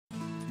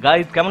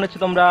Guys কেমন আছো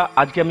তোমরা?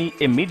 আজকে আমি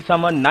এ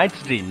মিডসামার নাইটস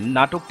ড্রিম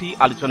নাটকটি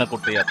আলোচনা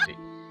করতে যাচ্ছি।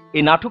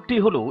 এই নাটকটি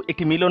হলো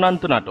একটি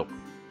মিলনান্ত নাটক।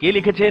 কে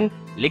লিখেছেন?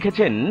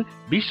 লিখেছেন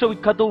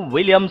বিশ্ববিখ্যাত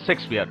উইলিয়াম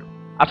শেক্সপিয়ার।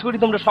 আশা করি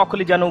তোমরা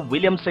সকলে জানো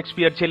উইলিয়াম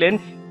শেক্সপিয়ার ছিলেন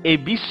এই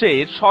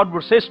বিশ্বের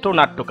সর্বশ্রেষ্ঠ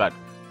নাট্যকার।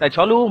 তাই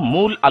চলো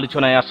মূল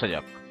আলোচনায় আসা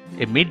যাক।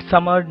 এ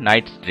মিডসামার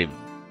নাইটস ড্রিম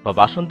বা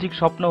বাসন্তিক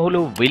স্বপ্ন হলো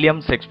উইলিয়াম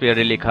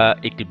শেক্সপিয়ারের লেখা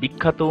একটি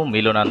বিখ্যাত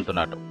মিলনান্ত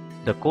নাটক।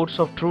 The course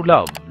of true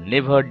love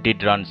never did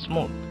run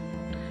smooth.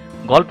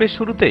 গল্পের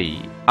শুরুতেই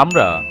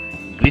আমরা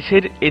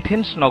গ্রিসের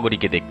এথেন্স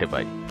নগরীকে দেখতে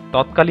পাই।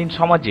 তৎকালীন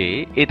সমাজে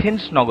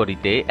এথেন্স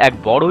নগরীতে এক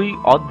বড়ই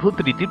অদ্ভুত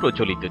রীতি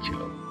প্রচলিত ছিল।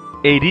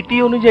 এই রীতি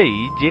অনুযায়ী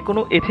যে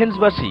কোনো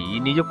এথেন্সবাসী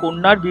নিজ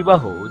কন্যার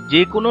বিবাহ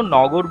যে কোনো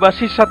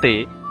নগরবাসীর সাথে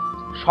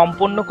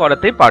সম্পন্ন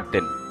করাতে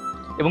পারতেন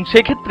এবং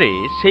সেক্ষেত্রে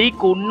সেই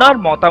কন্যার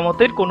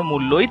মতামতের কোনো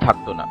মূল্যই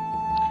থাকত না।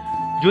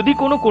 যদি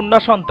কোনো কন্যা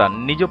সন্তান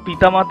নিজ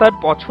পিতামাতার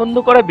পছন্দ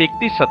করা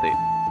ব্যক্তির সাথে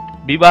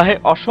বিবাহে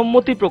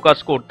অসম্মতি প্রকাশ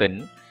করতেন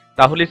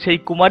তাহলে সেই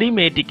কুমারী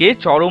মেয়েটিকে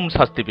চরম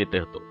শাস্তি পেতে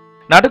হতো।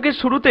 নাটকের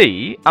শুরুতেই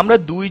আমরা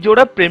দুই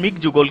জোড়া প্রেমিক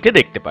যুগলকে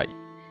দেখতে পাই।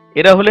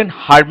 এরা হলেন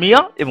হারমিয়া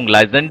এবং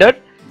লাইজেন্ডার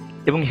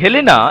এবং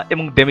হেলেনা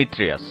এবং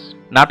ডেমিট্রিয়াস।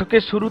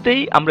 নাটকের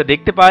শুরুতেই আমরা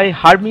দেখতে পাই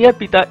হারমিয়ার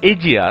পিতা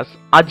এজিয়াস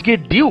আজকে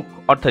ডিউক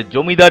অর্থাৎ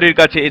জমিদারের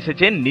কাছে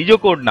এসেছেন নিজ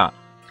কন্যা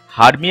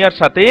হারমিয়ার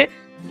সাথে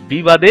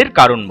বিবাদের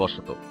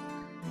কারণবশত।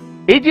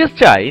 এজিয়াস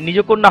চায় নিজ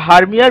কন্যা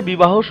হারমিয়ার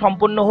বিবাহ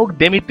সম্পন্ন হোক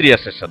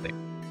ডেমিট্রিয়াসের সাথে,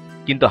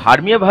 কিন্তু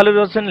হারমিয়া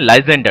ভালোবাসেন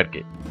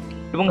লাইজেন্ডারকে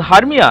এবং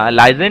হারমিয়া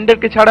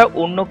লাইজেন্ডারকে ছাড়া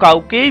অন্য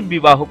কাউকেই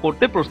বিবাহ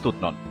করতে প্রস্তুত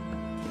নন।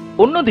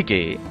 অন্যদিকে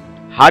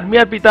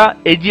হারমিয়ার পিতা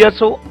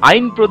এজিয়াসও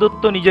আইন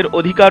প্রদত্ত নিজের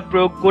অধিকার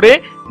প্রয়োগ করে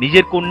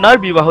নিজের কন্যার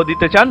বিবাহ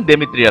দিতে চান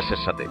ডেমিট্রিয়াসের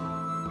সাথে।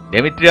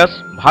 ডেমিট্রিয়াস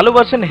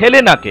ভালোবাসেন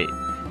হেলেনাকে,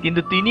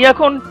 কিন্তু তিনি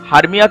এখন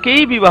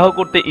হারমিয়াকেই বিবাহ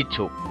করতে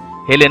ইচ্ছুক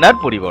হেলেনার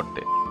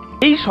পরিবর্তে।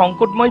 এই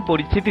সংকটময়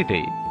পরিস্থিতিতে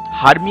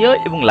হারমিয়া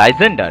এবং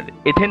লাইজেন্ডার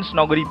এথেন্স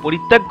নগরী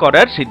পরিত্যাগ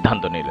করার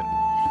সিদ্ধান্ত নিলেন।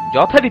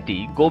 যথারীতি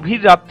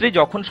গভীর রাত্রে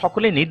যখন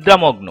সকলে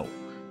নিদ্রামগ্ন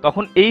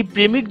তখন এই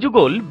প্রেমিক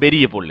যুগল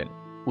বেরিয়ে পড়লেন।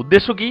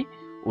 উদ্দেশ্য কি?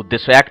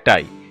 উদ্দেশ্য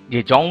একটাই, যে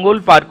জঙ্গল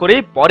পার করে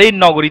পরের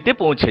নগরীতে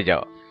পৌঁছে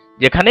যাওয়া,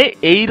 যেখানে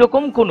এই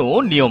রকম কোনো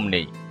নিয়ম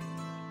নেই।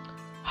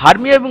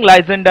 হারমিয়া এবং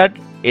লাইজেন্ডার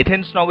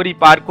এথেন্স নগরী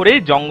পার করে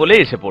জঙ্গলে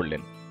এসে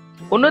পড়লেন।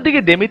 অন্যদিকে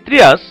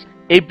ডেমিট্রিয়াস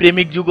এই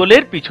প্রেমিক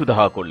যুগলের পিছু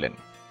ধাওয়া করলেন।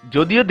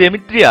 যদিও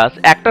ডেমিট্রিয়াস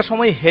একটা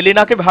সময়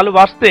হেলেনাকে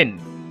ভালোবাসতেন,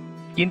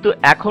 কিন্তু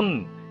এখন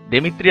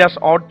ডেমিট্রিয়াস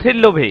অর্থের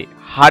লোভে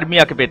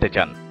হারমিয়াকে পেতে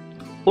চান।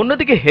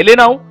 অন্যদিকে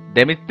হেলেনাও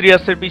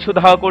ডেমিট্রিয়াসের পিছু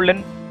ধাওয়া করলেন।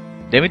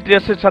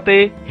 ডেমিট্রিয়াসের সাথে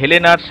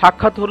হেলেনার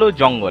সাক্ষাৎ হলো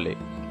জঙ্গলে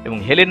এবং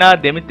হেলেনা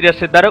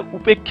ডেমিট্রিয়াসের দ্বারা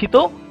উপেক্ষিত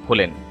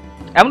হলেন।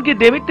 এমনকি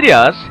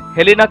ডেমিট্রিয়াস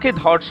হেলেনাকে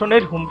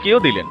ধর্ষণের হুমকিও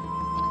দিলেন।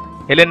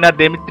 হেলেনা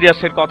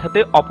ডেমিট্রিয়াসের কথাতে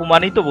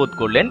অপমানিত বোধ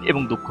করলেন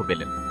এবং দুঃখ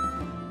পেলেন।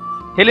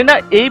 হেলেনা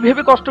এই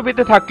ভেবে কষ্ট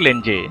পেতে থাকলেন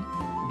যে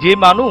যে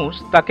মানুষ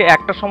তাকে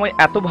একটা সময়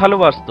এত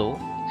ভালোবাসত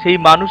সেই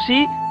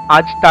মানুষই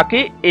আজ তাকে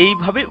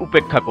এইভাবে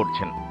উপেক্ষা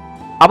করছেন।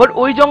 আবার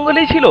ওই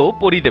জঙ্গলেই ছিল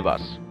পরীদের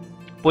বাস।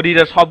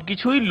 পরীরা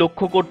সবকিছুই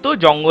লক্ষ্য করত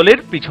জঙ্গলের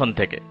পিছন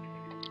থেকে।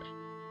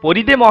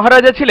 পরীদে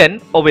মহারাজা ছিলেন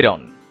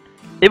ওবেরন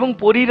এবং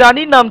পরী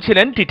রানীর নাম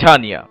ছিলেন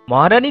টিটানিয়া।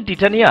 মহারানী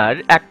টিটানিয়ার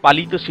এক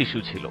পালিত শিশু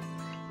ছিল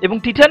এবং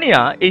টিটানিয়া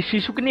এই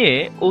শিশুকে নিয়ে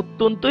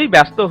অত্যন্তই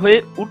ব্যস্ত হয়ে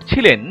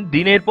উঠছিলেন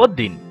দিনের পর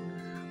দিন।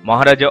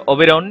 মহারাজা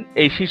ওবেরন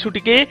এই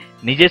শিশুটিকে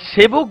নিজের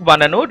সেবক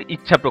বানানোর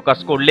ইচ্ছা প্রকাশ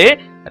করলে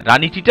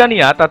রানী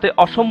টিটানিয়া তাতে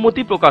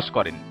অসম্মতি প্রকাশ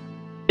করেন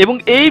এবং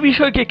এই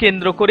বিষয়কে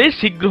কেন্দ্র করে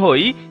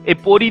শীঘ্রই এই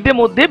পরীদের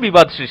মধ্যে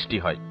বিবাদ সৃষ্টি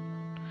হয়।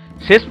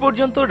 শেষ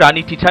পর্যন্ত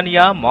রানী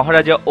টিটানিয়া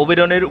মহারাজা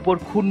ওবেরনের উপর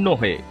ক্ষুণ্ণ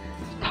হয়ে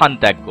স্থান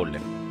ত্যাগ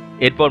করলেন।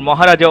 এরপর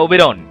মহারাজা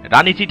ওবেরন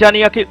রানী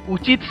টিটানিয়াকে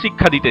উচিত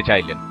শিক্ষা দিতে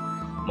চাইলেন।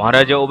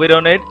 মহারাজা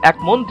ওবেরনের এক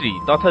মন্ত্রী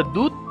তথা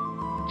দূত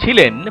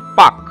ছিলেন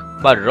পাক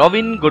বা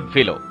রবিন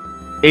গুডফেলো।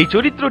 এই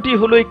চরিত্রটি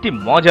হলো একটি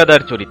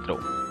মজাদার চরিত্র।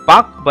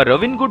 পাক বা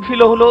রবিন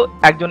গুডফেলো হলো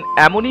একজন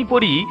এমনই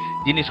পরী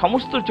যিনি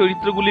সমস্ত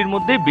চরিত্রগুলির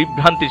মধ্যে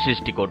বিভ্রান্তি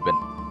সৃষ্টি করবেন।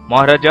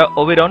 মহারাজা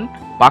ওবেরন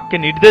পাককে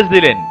নির্দেশ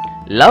দিলেন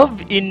লাভ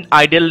ইন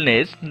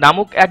আইডলনেস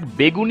নামক এক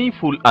বেগুনি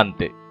ফুল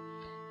আনতে।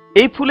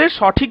 এই ফুলের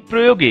সঠিক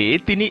প্রয়োগে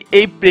তিনি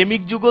এই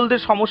প্রেমিক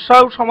যুগলদের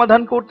সমস্যাও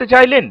সমাধান করতে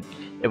চাইলেন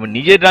এবং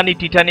নিজের রানী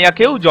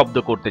টিটানিয়াকেও জব্দ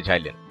করতে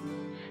চাইলেন।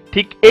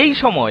 ঠিক এই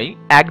সময়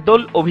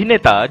একদল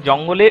অভিনেতা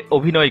জঙ্গলে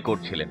অভিনয়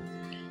করছিলেন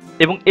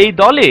এবং এই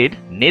দলের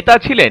নেতা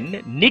ছিলেন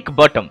নিক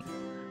বটম।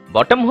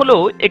 বটম হলো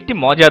একটি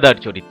মজাদার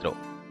চরিত্র,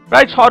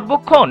 প্রায়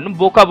সর্বক্ষণ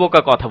বোকা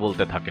বোকা কথা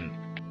বলতে থাকেন।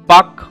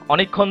 পাক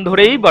অনেকক্ষণ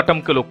ধরেই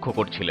বটমকে লক্ষ্য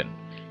করছিলেন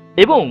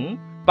এবং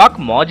পাক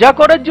মজা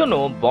করার জন্য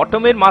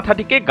বটমের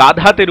মাথাটিকে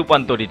গাধাতে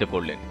রূপান্তরিত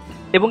করলেন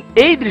এবং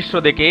এই দৃশ্য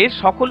দেখে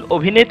সকল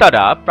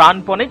অভিনেতারা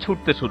প্রাণপণে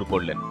ছুটতে শুরু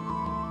করলেন।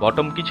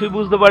 বটম কিছুই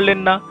বুঝতে পারলেন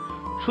না,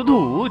 শুধু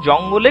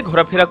জঙ্গলে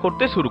ঘোরাফেরা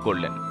করতে শুরু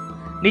করলেন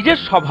নিজের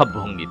স্বভাব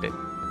ভঙ্গিতে।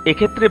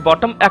 এক্ষেত্রে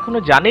বটম এখনো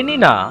জানেনই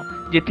না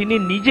যে তিনি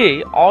নিজে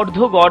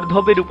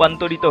অর্ধগর্ধবে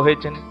রূপান্তরিত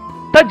হয়েছেন।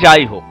 তা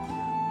যাই হোক,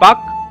 পাক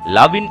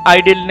লাভ ইন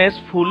আইডলনেস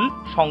ফুল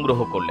সংগ্রহ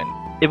করলেন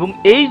এবং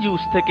এই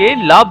জুস থেকে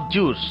লাভ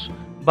জুস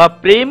বা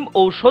প্রেম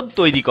ঔষধ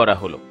তৈরি করা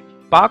হলো।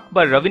 পাক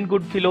বা রবিন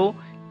গুডফেলো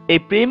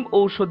এই প্রেম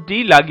ঔষধটি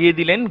লাগিয়ে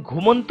দিলেন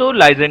ঘুমন্ত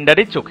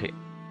লাইজেন্ডারের চোখে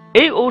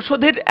এই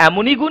ঔষধের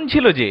এমনই গুণ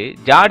ছিল যে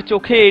যার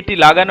চোখে এটি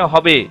লাগানো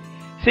হবে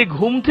সে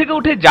ঘুম থেকে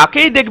উঠে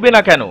যাকেই দেখবে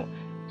না কেন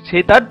সে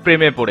তার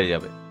প্রেমে পড়ে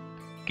যাবে।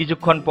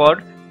 কিছুক্ষণ পর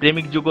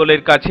প্রেমিক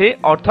যুগলের কাছে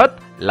অর্থাৎ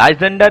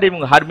লাইজেন্ডার এবং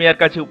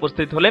হারমিয়ার কাছে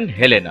উপস্থিত হলেন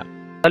হেলেনা।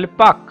 তাহলে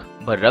পাক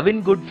বা রবিন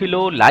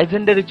গুডফিলো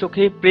লাইজেন্ডারের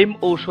চোখে প্রেম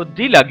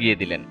ঔষধটি লাগিয়ে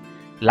দিলেন,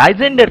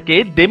 লাইজেন্ডারকে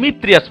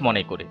ডেমিত্রিয়াস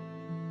মনে করে।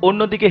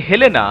 অন্যদিকে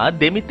হেলেনা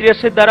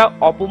ডেমিত্রিয়াসের দ্বারা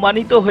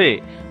অপমানিত হয়ে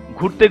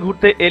ঘুরতে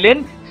ঘুরতে এলেন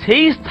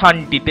সেই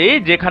স্থানটিতে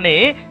যেখানে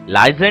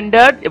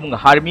লাইজেন্ডার এবং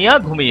হারমিয়া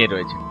ঘুমিয়ে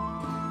রয়েছে।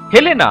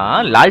 হেলেনা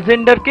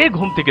লাইজেন্ডারকে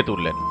ঘুম থেকে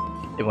তুললেন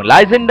এবং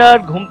লাইজেন্ডার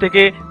ঘুম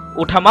থেকে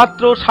ওঠা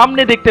মাত্র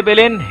সামনে দেখতে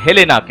পেলেন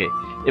হেলেনাকে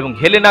এবং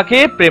হেলেনাকে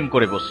প্রেম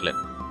করে বসলেন।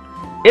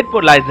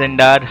 এরপর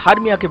লাইজেন্ডার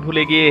হারমিয়াকে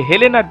ভুলে গিয়ে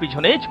হেলেনার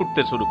পিছনে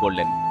ছুটতে শুরু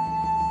করলেন।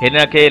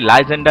 হেলেনাকে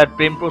লাইজেন্ডার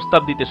প্রেম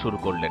প্রস্তাব দিতে শুরু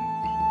করলেন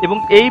এবং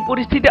এই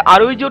পরিস্থিতি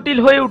আরোই জটিল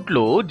হয়ে উঠল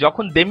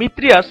যখন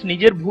ডেমিত্রিয়াস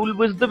নিজের ভুল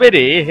বুঝতে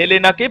পেরে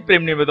হেলেনাকে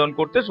প্রেম নিবেদন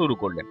করতে শুরু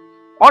করলেন।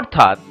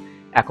 অর্থাৎ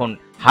এখন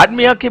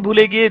হারমিয়াকে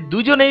ভুলে গিয়ে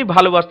দুজনেই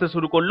ভালোবাসতে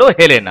শুরু করলো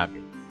হেলেনাকে।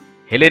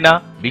 হেলেনা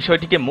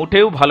বিষয়টিকে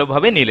মোটেও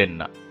ভালোভাবে নিলেন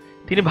না।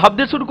 তিনি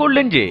ভাবতে শুরু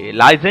করলেন যে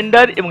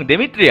লাইজেন্ডার এবং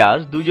ডেমিত্রিয়াস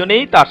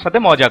দুজনেই তার সাথে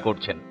মজা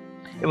করছেন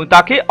এবং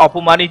তাকে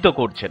অপমানিত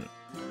করছেন।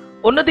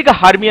 অন্যদিকে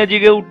হারমিয়া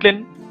জেগে উঠলেন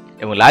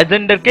এবং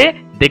লাইজেন্ডারকে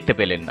দেখতে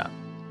পেলেন না।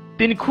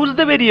 তিনি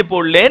খুঁজতে বেরিয়ে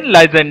পড়লেন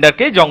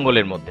লাইজেন্ডারকে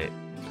জঙ্গলের মধ্যে।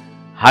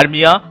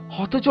 হারমিয়া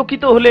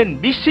হতচকিত হলেন,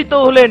 বিস্মিত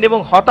হলেন এবং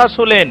হতাশ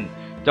হলেন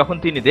যখন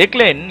তিনি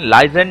দেখলেন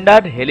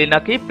লাইজেন্ডার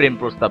হেলেনাকে প্রেম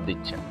প্রস্তাব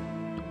দিচ্ছেন।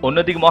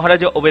 অন্যদিকে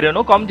মহারাজা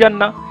ওবেরনও কম যান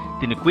না।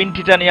 তিনি কুইন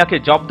টিটানিয়াকে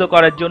জব্দ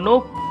করার জন্য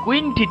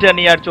কুইন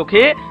টিটানিয়ার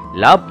চোখে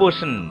লাভ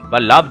পোশন বা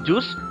লাভ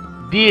জুস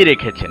দিয়ে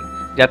রেখেছেন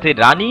যাতে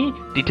রানী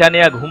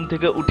টিটানিয়া ঘুম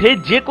থেকে উঠে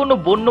যে কোনো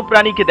বন্য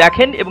প্রাণীকে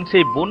দেখেন এবং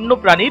সেই বন্য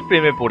প্রাণীর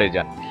প্রেমে পড়ে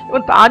যান এবং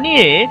তা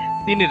নিয়ে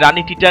তিনি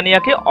রানী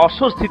টিটানিয়াকে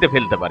অস্বস্তিতে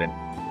ফেলতে পারেন।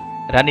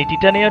 রানী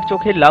টিটানিয়ার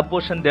চোখে লাভ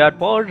পোশন দেওয়ার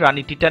পর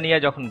রানী টিটানিয়া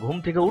যখন ঘুম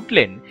থেকে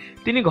উঠলেন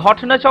তিনি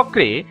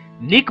ঘটনাচক্রে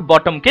নিক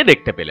বটমকে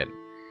দেখতে পেলেন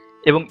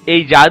এবং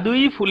এই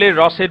জাদুই ফুলের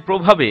রসের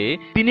প্রভাবে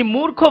তিনি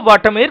মূর্খ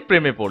বটমের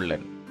প্রেমে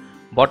পড়লেন।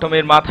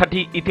 বটমের মাথাটি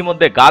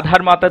ইতিমধ্যে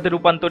গাধার মাথাতে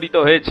রূপান্তরিত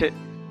হয়েছে,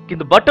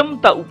 কিন্তু বটম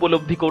তা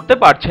উপলব্ধি করতে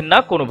পারছেন না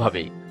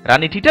কোনোভাবেই।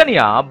 রানী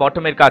টিটানিয়া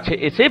বটমের কাছে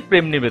এসে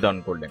প্রেম নিবেদন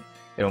করলেন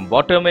এবং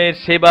বটমের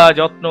সেবা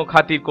যত্ন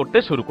খাতির করতে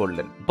শুরু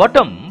করলেন।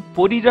 বটম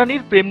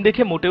পরিরানীর প্রেম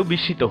দেখে মোটেও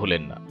বিস্মিত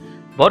হলেন না,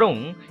 বরং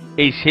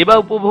এই সেবা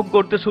উপভোগ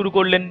করতে শুরু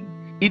করলেন।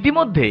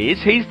 ইতিমধ্যে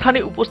সেই স্থানে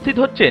উপস্থিত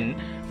হচ্ছেন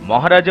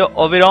মহারাজা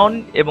ওবেরন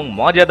এবং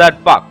মজাদার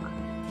পাক।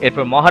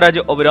 এরপর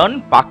মহারাজা ওবেরন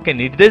পাককে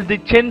নির্দেশ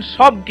দিচ্ছেন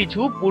সবকিছু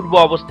পূর্ব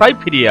অবস্থায়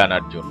ফিরিয়ে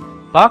আনার জন্য।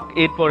 পাক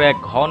এরপর এক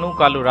ঘন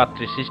কালো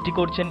রাত্রি সৃষ্টি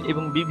করছেন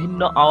এবং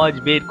বিভিন্ন আওয়াজ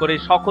বের করে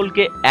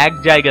সকলকে এক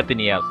জায়গাতে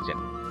নিয়ে আসছেন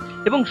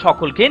এবং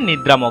সকলকে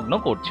নিদ্রামগ্ন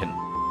করছেন।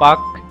 পাক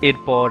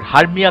এরপর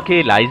হারমিয়াকে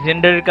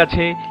লাইজেন্ডারের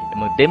কাছে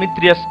এবং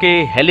ডেমিত্রিয়াসকে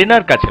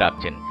হেলেনার কাছে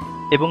রাখছেন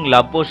এবং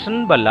লাভ পোশন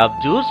বা লাভ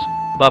জুস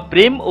বা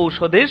প্রেম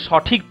ঔষধের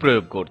সঠিক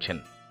প্রয়োগ করছেন।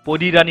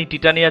 পরিরানী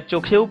টিটানিয়ার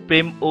চোখেও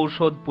প্রেম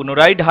ঔষধ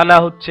পুনরায় ঢালা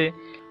হচ্ছে।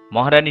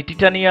 মহারানী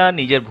টিটানিয়া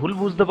নিজের ভুল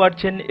বুঝতে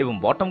পারছেন এবং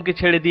বটমকে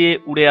ছেড়ে দিয়ে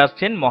উড়ে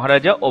আসছেন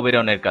মহারাজা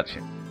ওবেরনের কাছে।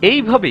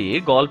 এইভাবে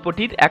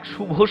গল্পটির এক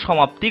শুভ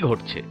সমাপ্তি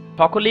ঘটছে।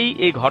 সকলেই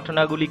এই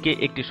ঘটনাগুলিকে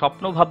একটি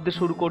স্বপ্ন ভাবতে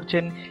শুরু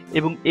করছেন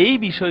এবং এই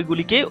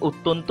বিষয়গুলিকে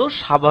অত্যন্ত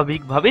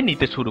স্বাভাবিকভাবে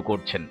নিতে শুরু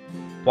করছেন।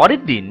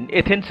 পরের দিন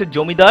এথেন্সের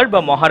জমিদার বা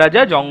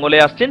মহারাজা জঙ্গলে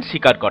আসছেন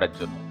শিকার করার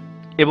জন্য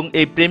এবং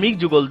এই প্রেমিক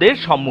যুগলদের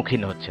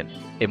সম্মুখীন হচ্ছেন।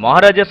 এই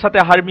মহারাজার সাথে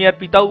হারমিয়ার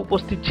পিতাও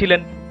উপস্থিত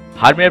ছিলেন।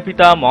 হারমিয়ার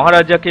পিতা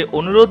মহারাজাকে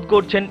অনুরোধ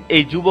করছেন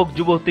এই যুবক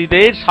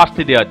যুবতীদের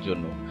শাস্তি দেওয়ার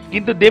জন্য,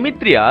 কিন্তু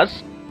ডেমিত্রিয়াস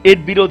এর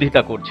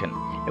বিরোধিতা করছেন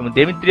এবং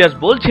ডেমিত্রিয়াস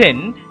বলছেন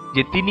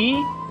যে তিনি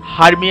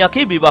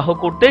হারমিয়াকে বিবাহ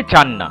করতে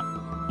চান না।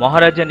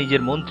 মহারাজা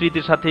নিজের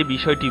মন্ত্রীদের সাথে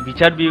বিষয়টি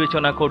বিচার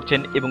বিবেচনা করছেন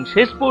এবং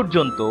শেষ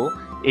পর্যন্ত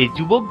এই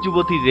যুবক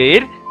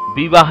যুবতীদের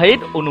বিবাহের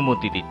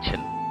অনুমতি দিচ্ছেন।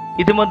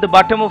 ইতিমধ্যে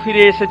বাটমও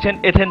ফিরে এসেছেন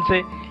এথেন্সে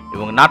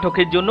এবং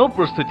নাটকের জন্য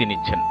প্রস্তুতি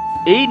নিচ্ছেন।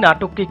 এই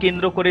নাটককে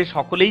কেন্দ্র করে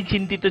সকলেই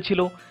চিন্তিত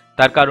ছিল,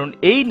 তার কারণ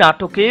এই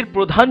নাটকের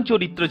প্রধান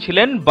চরিত্র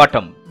ছিলেন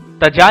বটম।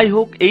 তা যাই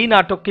হোক, এই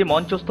নাটককে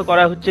মঞ্চস্থ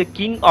করা হচ্ছে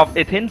কিং অফ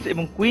এথেন্স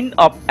এবং কুইন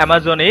অফ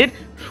অ্যামাজনের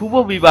শুভ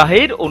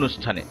বিবাহের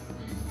অনুষ্ঠানে।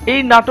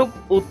 এই নাটক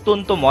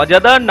অত্যন্ত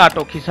মজাদার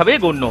নাটক হিসাবে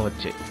গণ্য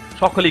হচ্ছে,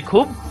 সকলেই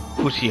খুব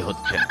খুশি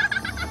হচ্ছেন।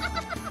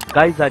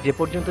 গাইজ, আজ এ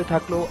পর্যন্ত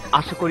থাকলো।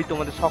 আশা করি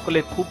তোমাদের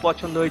সকলের খুব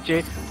পছন্দ হয়েছে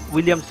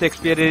উইলিয়াম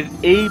শেক্সপিয়ারের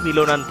এই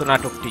মিলনান্ত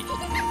নাটকটি।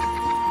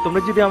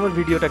 তোমরা যদি আমার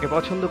ভিডিওটাকে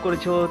পছন্দ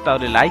করেছো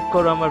তাহলে লাইক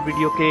করো আমার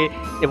ভিডিওকে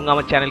এবং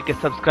আমার চ্যানেলকে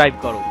সাবস্ক্রাইব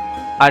করো।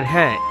 আর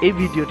হ্যাঁ, এই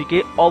ভিডিওটিকে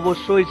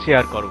অবশ্যই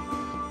শেয়ার করো।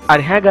 আর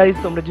হ্যাঁ গাইজ,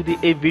 তোমরা যদি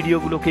এই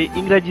ভিডিওগুলোকে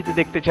ইংরেজিতে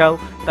দেখতে চাও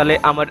তাহলে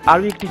আমার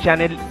আরো একটি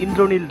চ্যানেল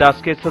ইন্দ্রনীল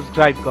দাসকে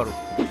সাবস্ক্রাইব করো।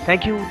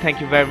 Thank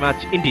you very much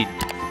indeed.